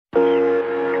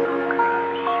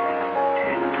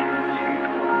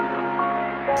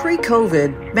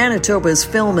Pre-COVID, Manitoba's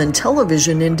film and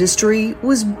television industry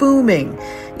was booming.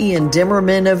 Ian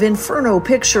Dimmerman of Inferno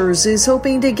Pictures is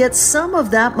hoping to get some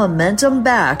of that momentum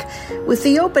back with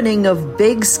the opening of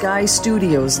Big Sky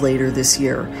Studios later this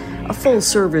year, a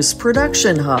full-service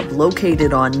production hub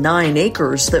located on 9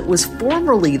 acres that was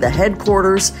formerly the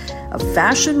headquarters of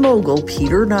fashion mogul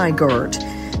Peter Nygard.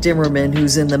 Dimmerman,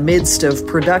 who's in the midst of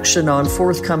production on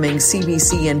forthcoming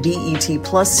CBC and BET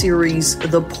Plus series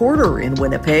The Porter in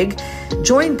Winnipeg,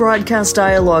 joined Broadcast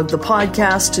Dialogue, the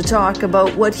podcast, to talk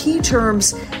about what he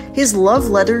terms his love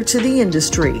letter to the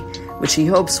industry, which he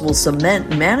hopes will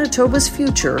cement Manitoba's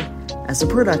future as a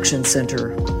production center.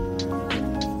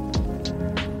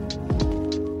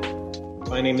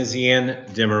 My name is Ian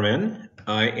Dimmerman.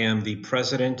 I am the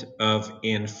president of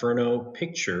Inferno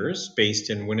Pictures based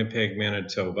in Winnipeg,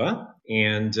 Manitoba.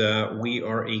 And we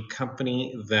are a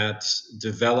company that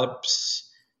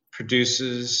develops,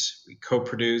 produces, we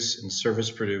co-produce and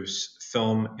service produce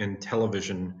film and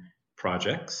television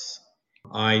projects.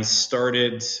 I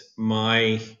started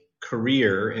my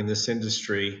career in this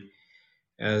industry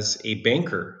as a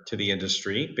banker to the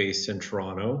industry based in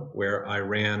Toronto, where I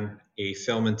ran a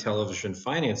film and television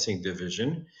financing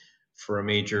division for a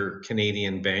major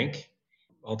Canadian bank.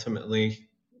 Ultimately,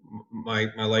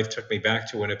 my life took me back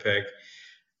to Winnipeg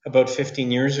about 15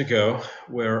 years ago,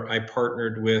 where I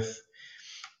partnered with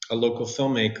a local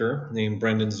filmmaker named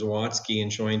Brendan Zawadzki and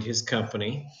joined his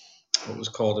company, what was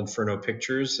called Inferno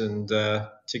Pictures. And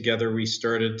together we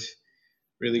started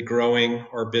really growing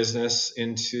our business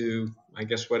into, I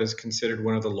guess, what is considered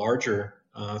one of the larger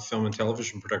film and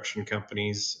television production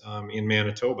companies in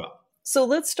Manitoba. So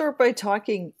let's start by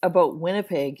talking about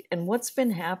Winnipeg and what's been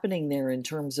happening there in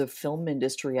terms of film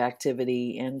industry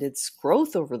activity and its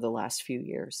growth over the last few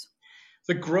years.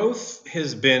 The growth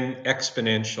has been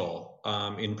exponential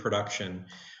in production.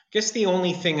 I guess the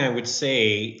only thing I would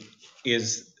say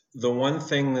is the one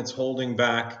thing that's holding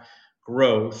back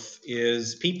growth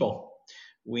is people.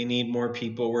 We need more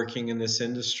people working in this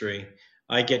industry.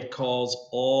 I get calls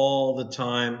all the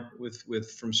time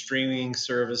from streaming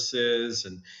services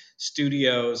and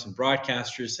studios and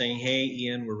broadcasters saying, hey,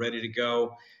 Ian, we're ready to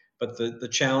go. But the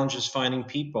challenge is finding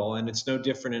people, and it's no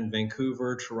different in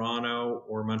Vancouver, Toronto,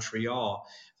 or Montreal.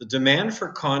 The demand for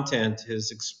content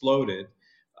has exploded.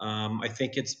 I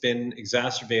think it's been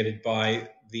exacerbated by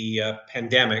the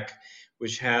pandemic,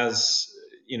 which has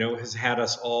had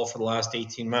us all for the last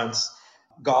 18 months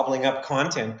gobbling up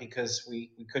content because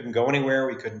we couldn't go anywhere,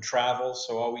 we couldn't travel,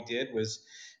 so all we did was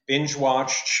binge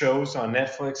watch shows on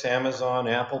Netflix, Amazon,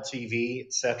 Apple TV,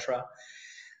 etc.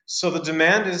 So the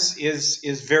demand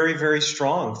is very, very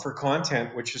strong for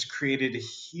content, which has created a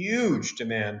huge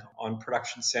demand on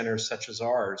production centers such as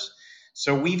ours.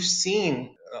 So we've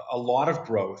seen a lot of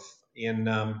growth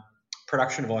in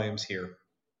production volumes here.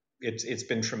 It's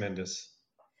been tremendous.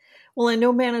 Well, I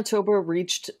know Manitoba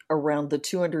reached around the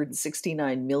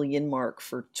 269 million mark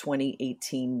for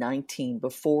 2018-19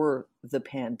 before the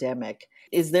pandemic.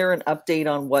 Is there an update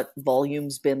on what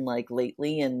volume's been like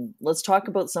lately? And let's talk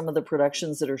about some of the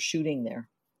productions that are shooting there.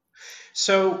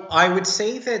 So I would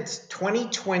say that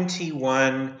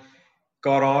 2021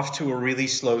 got off to a really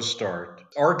slow start.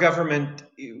 Our government,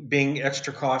 being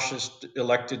extra cautious,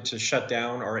 elected to shut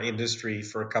down our industry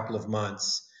for a couple of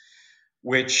months,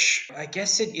 which I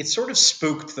guess it sort of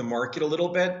spooked the market a little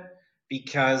bit,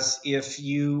 because if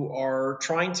you are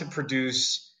trying to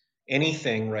produce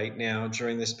anything right now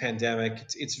during this pandemic,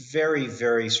 it's very,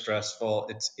 very stressful.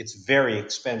 It's very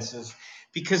expensive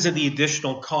because of the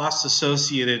additional costs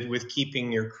associated with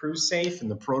keeping your crew safe and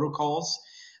the protocols,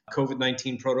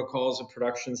 COVID-19 protocols that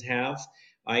productions have,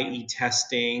 i.e.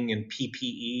 testing and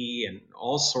PPE and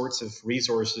all sorts of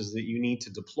resources that you need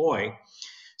to deploy.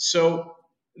 So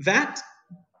that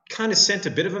kind of sent a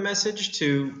bit of a message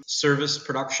to service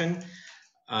production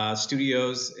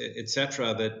studios,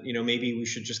 etc., that maybe we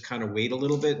should just kind of wait a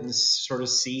little bit and sort of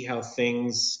see how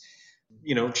things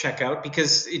check out,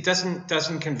 because it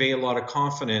doesn't convey a lot of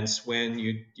confidence when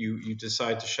you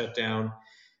decide to shut down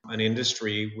an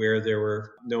industry where there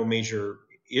were no major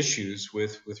issues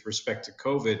with respect to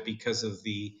COVID because of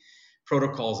the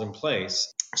protocols in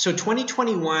place. So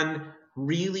 2021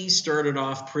 really started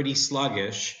off pretty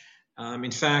sluggish.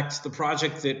 In fact, the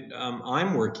project that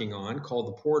I'm working on, called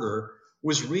The Porter,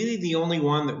 was really the only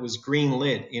one that was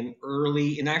greenlit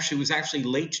it was actually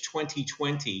late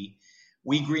 2020.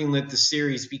 We greenlit the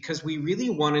series because we really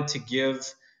wanted to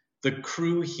give the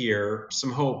crew here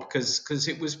some hope, because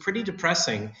it was pretty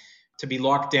depressing to be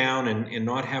locked down and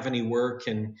not have any work,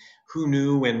 and who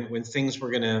knew when things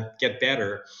were going to get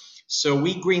better. So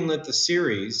we greenlit the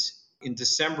series. in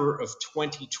December of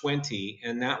 2020,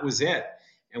 and that was it.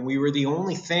 And we were the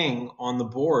only thing on the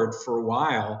board for a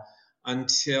while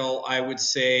until I would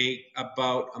say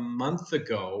about a month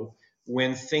ago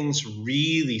when things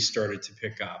really started to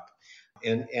pick up.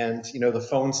 And the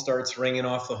phone starts ringing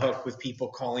off the hook with people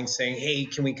calling saying, hey,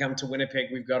 can we come to Winnipeg?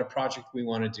 We've got a project we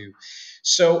want to do.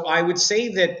 So I would say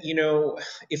that,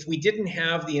 if we didn't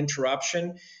have the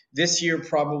interruption, this year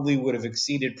probably would have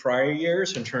exceeded prior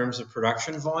years in terms of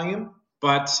production volume.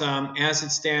 But as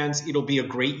it stands, it'll be a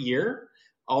great year.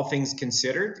 All things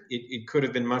considered, it could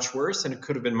have been much worse and it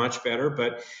could have been much better.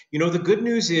 But, the good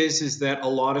news is that a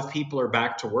lot of people are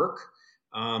back to work.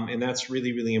 And that's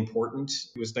really, really important.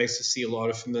 It was nice to see a lot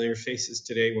of familiar faces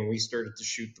today when we started to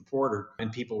shoot The Porter,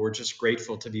 and people were just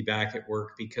grateful to be back at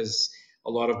work because a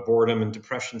lot of boredom and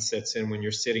depression sets in when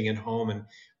you're sitting at home and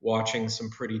watching some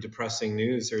pretty depressing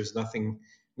news. There's nothing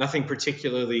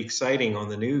particularly exciting on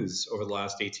the news over the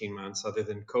last 18 months other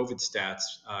than COVID stats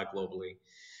globally.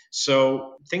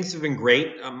 So things have been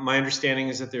great. My understanding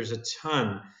is that there's a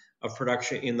ton of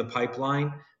production in the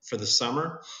pipeline for the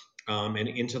summer. And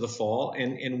into the fall.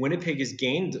 And Winnipeg has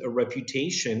gained a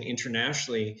reputation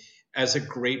internationally as a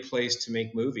great place to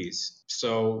make movies.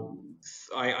 So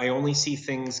I only see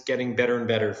things getting better and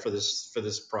better for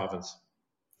this province.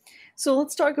 So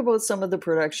let's talk about some of the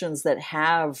productions that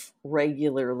have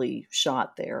regularly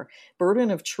shot there.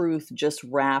 Burden of Truth just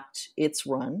wrapped its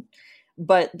run.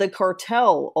 But The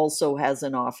Cartel also has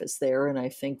an office there, and I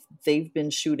think they've been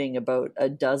shooting about a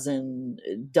dozen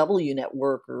W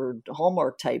Network or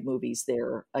Hallmark type movies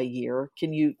there a year.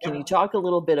 Can you talk a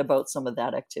little bit about some of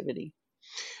that activity?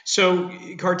 So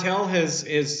Cartel has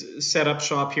set up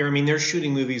shop here. I mean, they're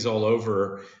shooting movies all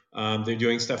over. They're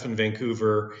doing stuff in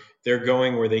Vancouver. They're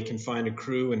going where they can find a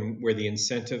crew and where the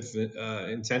incentives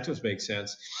make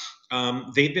sense.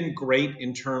 They've been great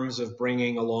in terms of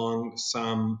bringing along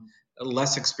some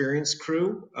less experienced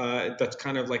crew. That's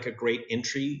kind of like a great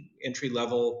entry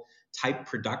level type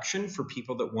production for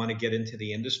people that want to get into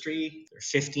the industry. They're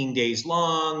 15 days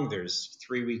long. There's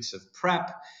 3 weeks of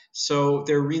prep. So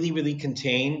they're really, really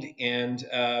contained, and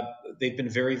they've been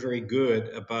very, very good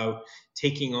about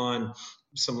taking on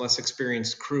some less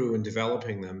experienced crew and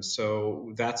developing them.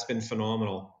 So that's been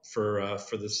phenomenal for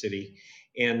the city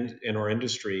and in our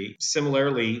industry.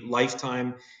 Similarly,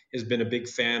 Lifetime has been a big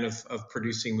fan of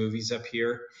producing movies up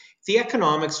here. The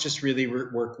economics just really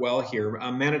work well here.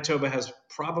 Manitoba has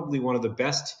probably one of the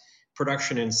best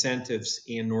production incentives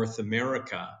in North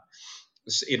America.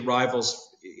 It rivals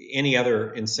any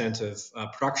other incentive,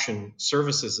 production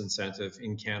services incentive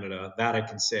in Canada, that I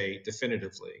can say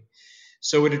definitively.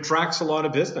 So it attracts a lot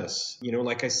of business.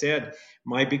 Like I said,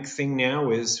 my big thing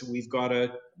now is we've got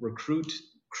to recruit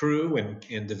crew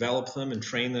and develop them and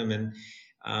train them. And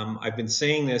I've been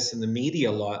saying this in the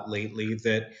media a lot lately,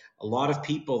 that a lot of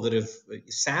people that have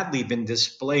sadly been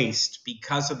displaced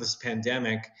because of this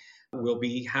pandemic will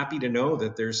be happy to know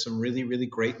that there's some really, really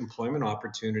great employment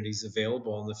opportunities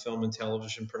available in the film and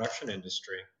television production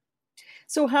industry.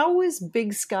 So how was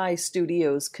Big Sky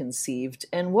Studios conceived,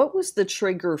 and what was the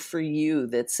trigger for you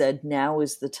that said now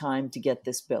is the time to get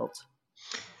this built?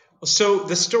 So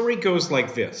the story goes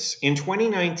like this. In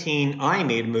 2019, I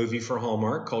made a movie for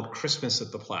Hallmark called Christmas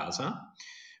at the Plaza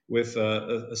with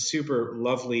a super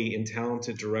lovely and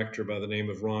talented director by the name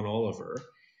of Ron Oliver,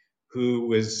 who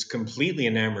was completely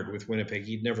enamored with Winnipeg.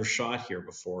 He'd never shot here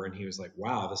before, and he was like,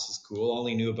 wow, this is cool. All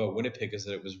he knew about Winnipeg is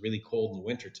that it was really cold in the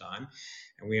wintertime,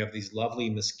 and we have these lovely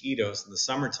mosquitoes in the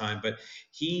summertime. But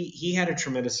he had a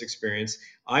tremendous experience.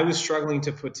 I was struggling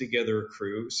to put together a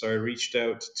crew, so I reached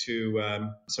out to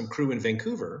some crew in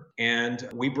Vancouver, and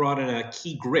we brought in a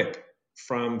key grip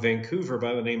from Vancouver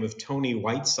by the name of Tony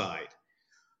Whiteside,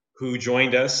 who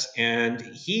joined us, and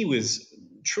he was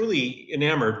truly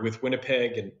enamored with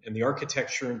Winnipeg and the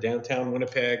architecture in downtown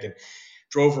Winnipeg, and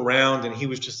drove around, and he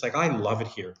was just like, I love it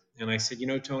here. And I said,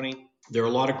 Tony, there are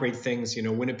a lot of great things.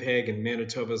 Winnipeg and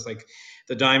Manitoba is like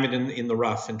the diamond in the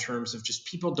rough in terms of just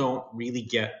people don't really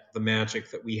get the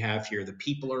magic that we have here. The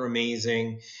people are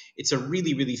amazing. It's a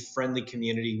really, really friendly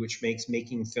community, which makes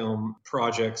making film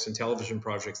projects and television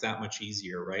projects that much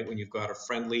easier, right? When you've got a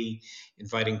friendly,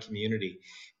 inviting community.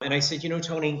 And I said,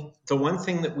 Tony, the one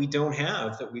thing that we don't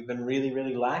have that we've been really,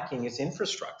 really lacking is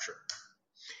infrastructure.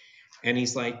 And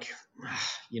he's like,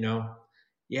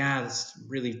 yeah, that's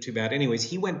really too bad. Anyways,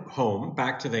 he went home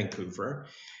back to Vancouver,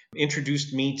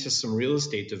 introduced me to some real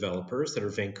estate developers that are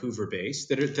Vancouver based,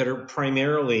 that are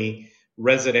primarily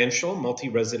residential,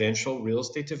 multi-residential real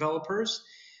estate developers.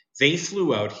 They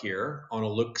flew out here on a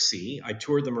look-see. I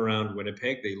toured them around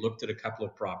Winnipeg. They looked at a couple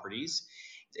of properties.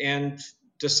 And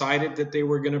decided that they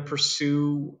were going to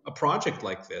pursue a project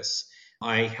like this.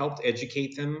 I helped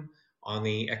educate them on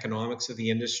the economics of the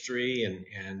industry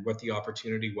and what the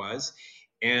opportunity was.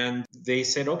 And they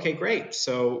said, okay, great.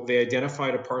 So they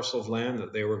identified a parcel of land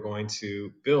that they were going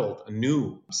to build a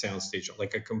new soundstage,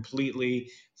 like a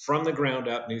completely from the ground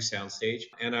up new soundstage.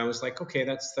 And I was like, okay,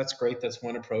 that's great. That's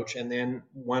one approach. And then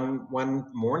one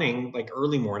morning, like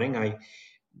early morning, I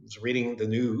was reading the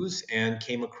news and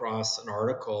came across an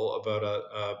article about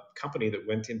a company that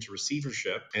went into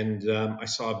receivership. And I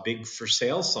saw a big for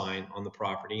sale sign on the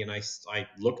property. And I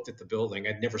looked at the building.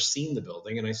 I'd never seen the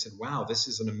building. And I said, wow, this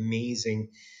is an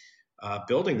amazing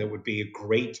building that would be a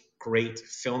great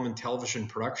film and television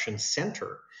production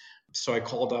center. So I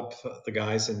called up the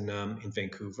guys in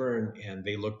Vancouver, and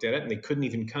they looked at it, and they couldn't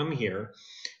even come here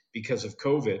because of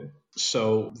COVID.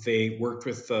 So they worked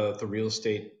with the real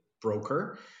estate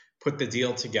broker, put the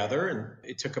deal together, and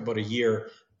it took about a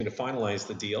year to finalize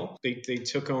the deal. They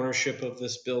took ownership of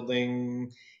this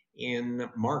building in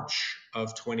March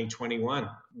of 2021,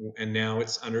 and now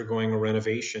it's undergoing a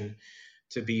renovation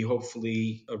to be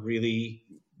hopefully a really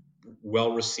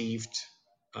well-received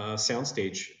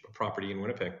soundstage property in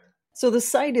Winnipeg. So the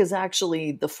site is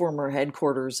actually the former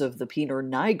headquarters of the Peter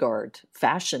Nygard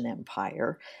fashion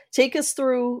empire. Take us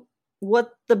through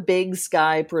what the Big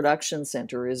Sky Production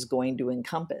Center is going to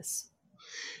encompass.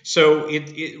 So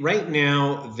it right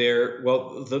now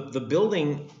the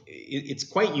building, it's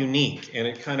quite unique, and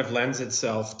it kind of lends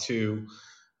itself to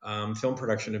film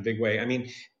production in a big way. I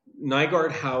mean,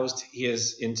 Nygard housed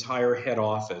his entire head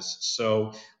office.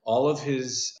 So all of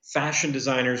his fashion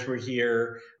designers were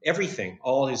here, everything,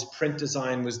 all his print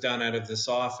design was done out of this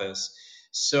office.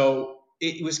 So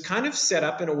it was kind of set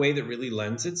up in a way that really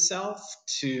lends itself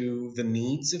to the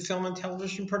needs of film and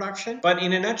television production. But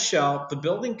in a nutshell, the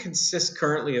building consists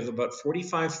currently of about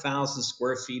 45,000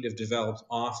 square feet of developed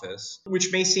office,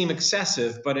 which may seem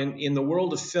excessive, but in the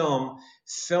world of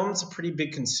film's a pretty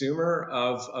big consumer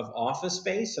of office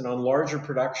space. And on larger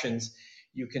productions,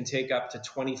 you can take up to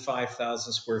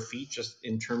 25,000 square feet just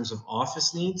in terms of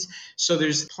office needs. So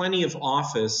there's plenty of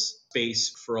office space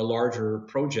for a larger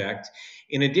project.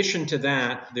 In addition to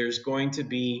that, there's going to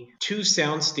be 2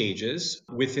 sound stages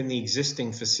within the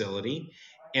existing facility,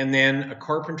 and then a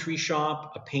carpentry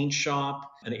shop, a paint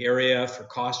shop, an area for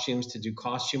costumes to do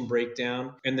costume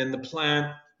breakdown. And then the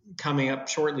plan coming up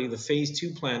shortly, the phase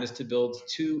 2 plan is to build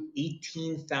 2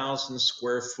 18,000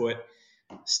 square foot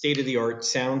state-of-the-art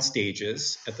sound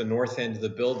stages at the north end of the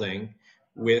building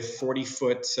with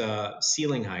 40-foot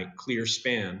ceiling height, clear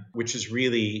span, which is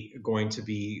really going to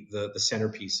be the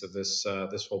centerpiece of this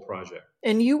whole project.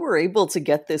 And you were able to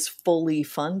get this fully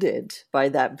funded by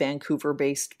that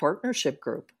Vancouver-based partnership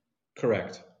group.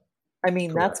 Correct. I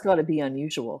mean, Correct. That's got to be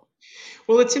unusual.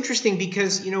 Well, it's interesting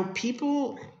because,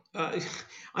 people,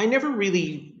 I never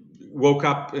really woke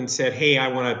up and said, hey, I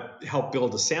want to help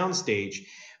build a soundstage.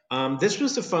 This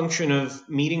was a function of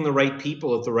meeting the right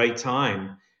people at the right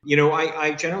time.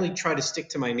 I generally try to stick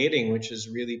to my knitting, which is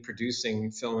really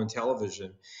producing film and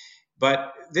television.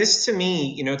 But this, to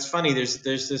me, it's funny. There's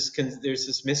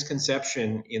this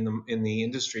misconception in the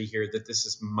industry here that this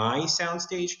is my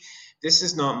soundstage. This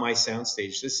is not my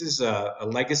soundstage. This is a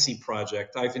legacy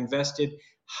project. I've invested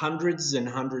hundreds and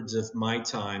hundreds of my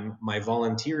time, my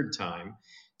volunteered time,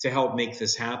 to help make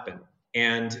this happen.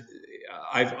 And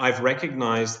I've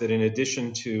recognized that in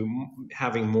addition to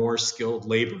having more skilled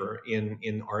labor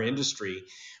in our industry,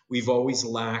 we've always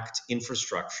lacked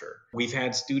infrastructure. We've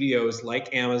had studios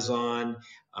like Amazon,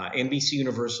 NBC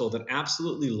Universal that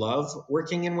absolutely love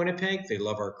working in Winnipeg. They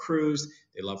love our crews.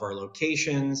 They love our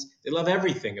locations. They love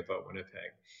everything about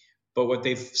Winnipeg. But what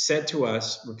they've said to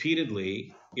us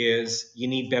repeatedly is you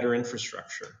need better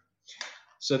infrastructure.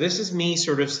 So this is me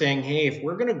sort of saying, hey, if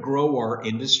we're going to grow our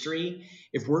industry,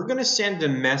 if we're going to send a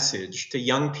message to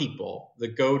young people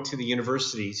that go to the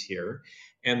universities here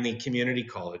and the community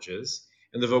colleges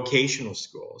and the vocational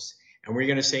schools, and we're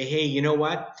going to say, hey, you know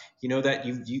what?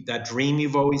 That dream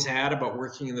you've always had about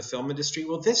working in the film industry,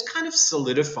 well, this kind of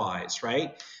solidifies,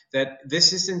 right? That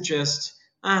this isn't just,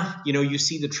 you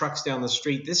see the trucks down the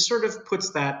street. This sort of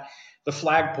puts the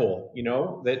flagpole,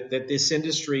 that this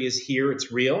industry is here, it's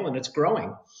real, and it's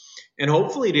growing. And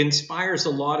hopefully it inspires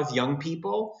a lot of young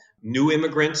people, new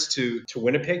immigrants to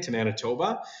Winnipeg, to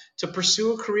Manitoba, to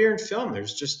pursue a career in film.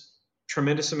 There's just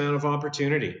tremendous amount of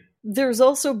opportunity. There's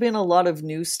also been a lot of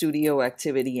new studio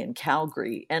activity in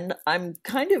Calgary, and I'm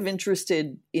kind of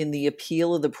interested in the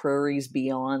appeal of the prairies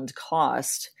beyond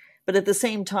cost. But at the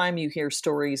same time, you hear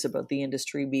stories about the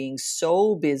industry being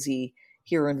so busy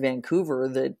here in Vancouver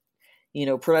that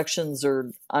productions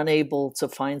are unable to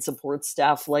find support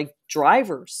staff like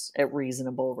drivers at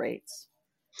reasonable rates.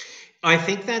 I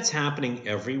think that's happening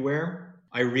everywhere.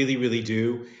 I really, really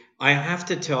do. I have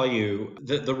to tell you,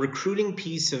 the recruiting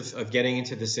piece of getting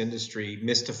into this industry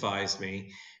mystifies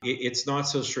me. It's not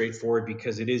so straightforward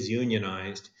because it is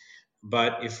unionized.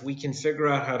 But if we can figure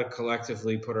out how to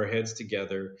collectively put our heads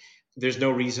together, there's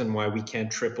no reason why we can't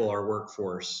triple our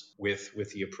workforce with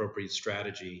the appropriate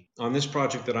strategy. On this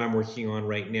project that I'm working on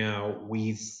right now,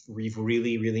 we've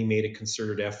really, really made a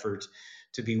concerted effort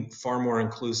to be far more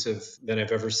inclusive than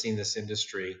I've ever seen this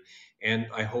industry. And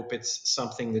I hope it's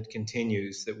something that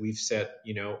continues, that we've set,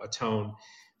 a tone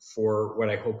for what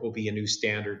I hope will be a new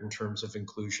standard in terms of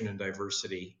inclusion and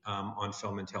diversity on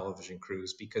film and television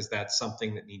crews, because that's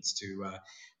something that needs to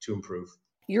improve.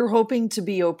 You're hoping to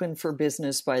be open for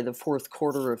business by the fourth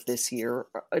quarter of this year.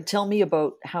 Tell me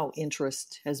about how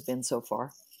interest has been so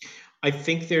far. I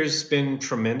think there's been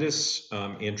tremendous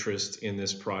interest in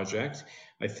this project.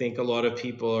 I think a lot of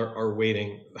people are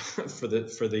waiting for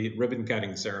the ribbon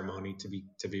cutting ceremony,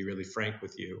 to be really frank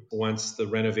with you. Once the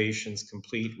renovation's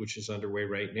complete, which is underway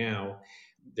right now,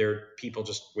 there are people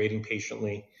just waiting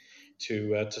patiently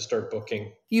to start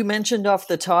booking. You mentioned off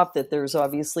the top that there's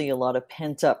obviously a lot of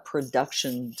pent-up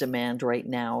production demand right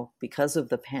now because of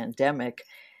the pandemic.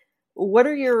 What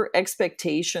are your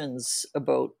expectations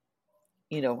about,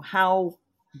 how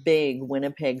big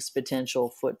Winnipeg's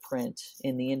potential footprint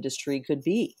in the industry could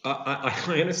be? I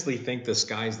honestly think the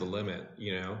sky's the limit.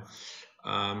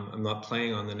 I'm not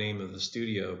playing on the name of the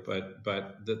studio, but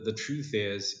the truth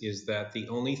is that the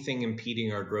only thing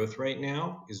impeding our growth right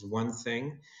now is one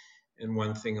thing and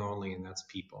one thing only, and that's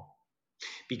people.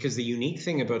 Because the unique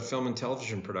thing about film and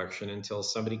television production, until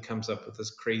somebody comes up with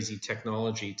this crazy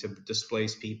technology to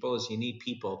displace people, is you need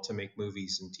people to make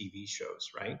movies and TV shows,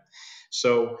 right?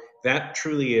 So that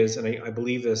truly is, and I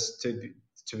believe this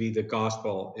to be the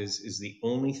gospel, is the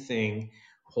only thing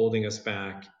holding us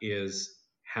back is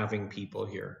having people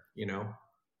here,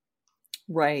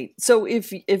 Right. So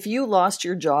if you lost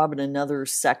your job in another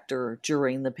sector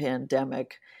during the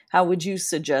pandemic, how would you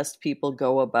suggest people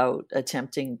go about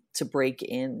attempting to break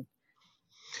in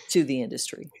to the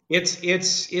industry? It's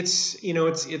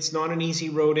not an easy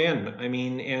road in. I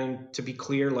mean, and to be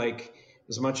clear, like,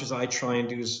 as much as I try and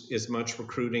do as much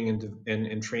recruiting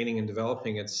and training and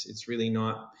developing, it's really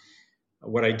not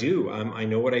what I do. I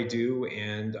know what I do,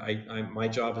 and my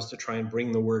job is to try and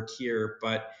bring the work here.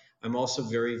 But I'm also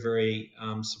very, very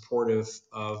supportive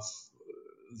of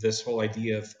this whole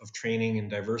idea of training and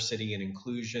diversity and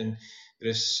inclusion. It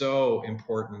is so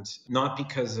important, not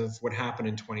because of what happened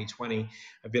in 2020.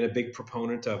 I've been a big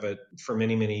proponent of it for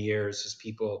many, many years, as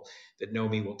people that know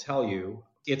me will tell you.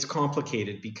 It's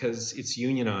complicated because it's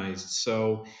unionized.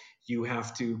 So you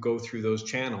have to go through those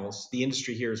channels. The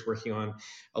industry here is working on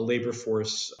a labor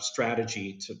force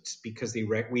strategy because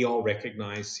we all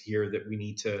recognize here that we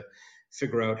need to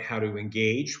figure out how to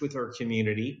engage with our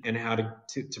community and how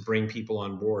to bring people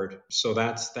on board. So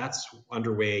that's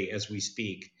underway as we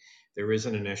speak. There is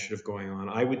an initiative going on.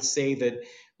 I would say that,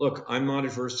 look, I'm not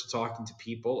averse to talking to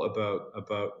people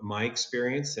about my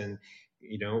experience, and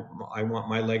I want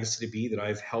my legacy to be that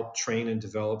I've helped train and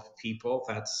develop people.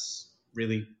 That's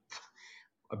really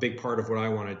a big part of what I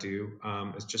want to do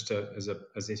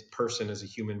as a person, as a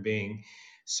human being.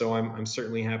 So I'm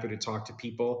certainly happy to talk to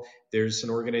people. There's an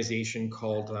organization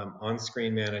called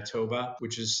On-Screen Manitoba,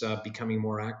 which is becoming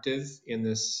more active in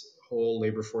this whole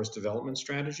labor force development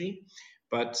strategy.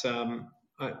 But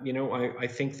I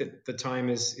think that the time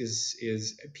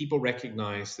is people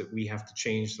recognize that we have to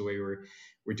change the way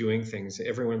we're doing things.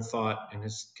 Everyone thought and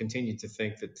has continued to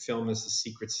think that film is a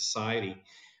secret society,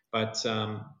 but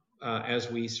as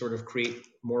we sort of create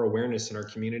more awareness in our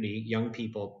community, young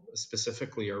people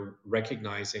specifically are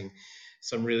recognizing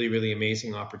some really, really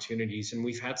amazing opportunities. And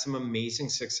we've had some amazing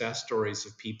success stories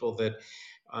of people that,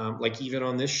 like even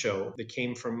on this show, that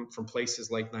came from places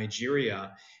like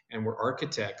Nigeria and were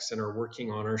architects and are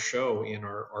working on our show in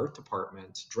our art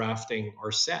department, drafting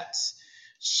our sets.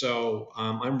 So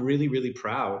I'm really, really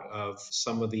proud of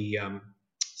some of the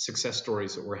success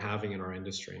stories that we're having in our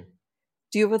industry.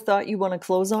 Do you have a thought you want to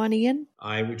close on, Ian?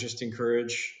 I would just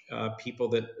encourage people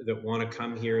that want to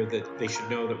come here that they should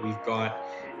know that we've got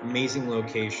amazing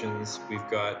locations, we've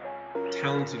got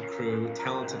talented crew,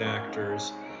 talented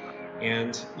actors,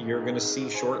 and you're going to see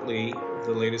shortly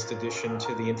the latest addition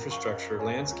to the infrastructure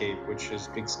landscape, which is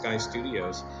Big Sky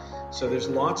Studios. So there's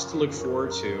lots to look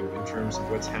forward to in terms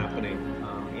of what's happening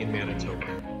in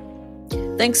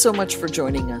Manitoba. Thanks so much for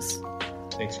joining us.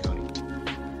 Thanks, Connie.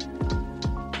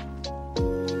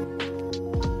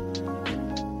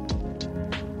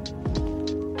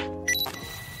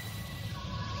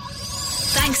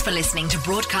 for listening to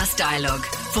Broadcast Dialogue.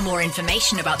 For more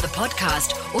information about the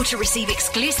podcast or to receive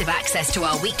exclusive access to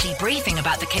our weekly briefing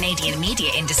about the Canadian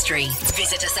media industry,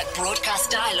 visit us at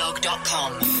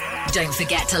broadcastdialogue.com. Don't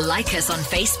forget to like us on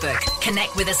Facebook,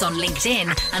 connect with us on LinkedIn,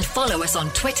 and follow us on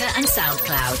Twitter and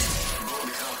SoundCloud.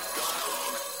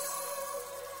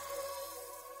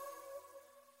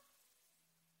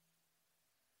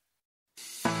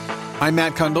 I'm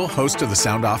Matt Kundle, host of the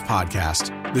Sound Off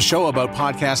Podcast, the show about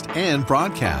podcast and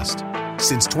broadcast.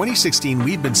 Since 2016,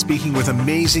 we've been speaking with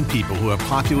amazing people who have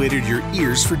populated your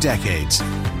ears for decades.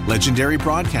 Legendary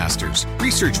broadcasters,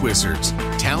 research wizards,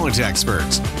 talent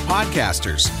experts,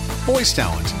 podcasters, voice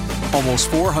talent. Almost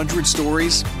 400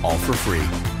 stories, all for free.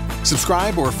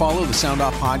 Subscribe or follow the Sound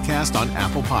Off Podcast on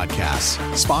Apple Podcasts,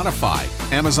 Spotify,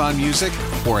 Amazon Music,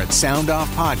 or at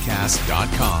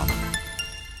soundoffpodcast.com.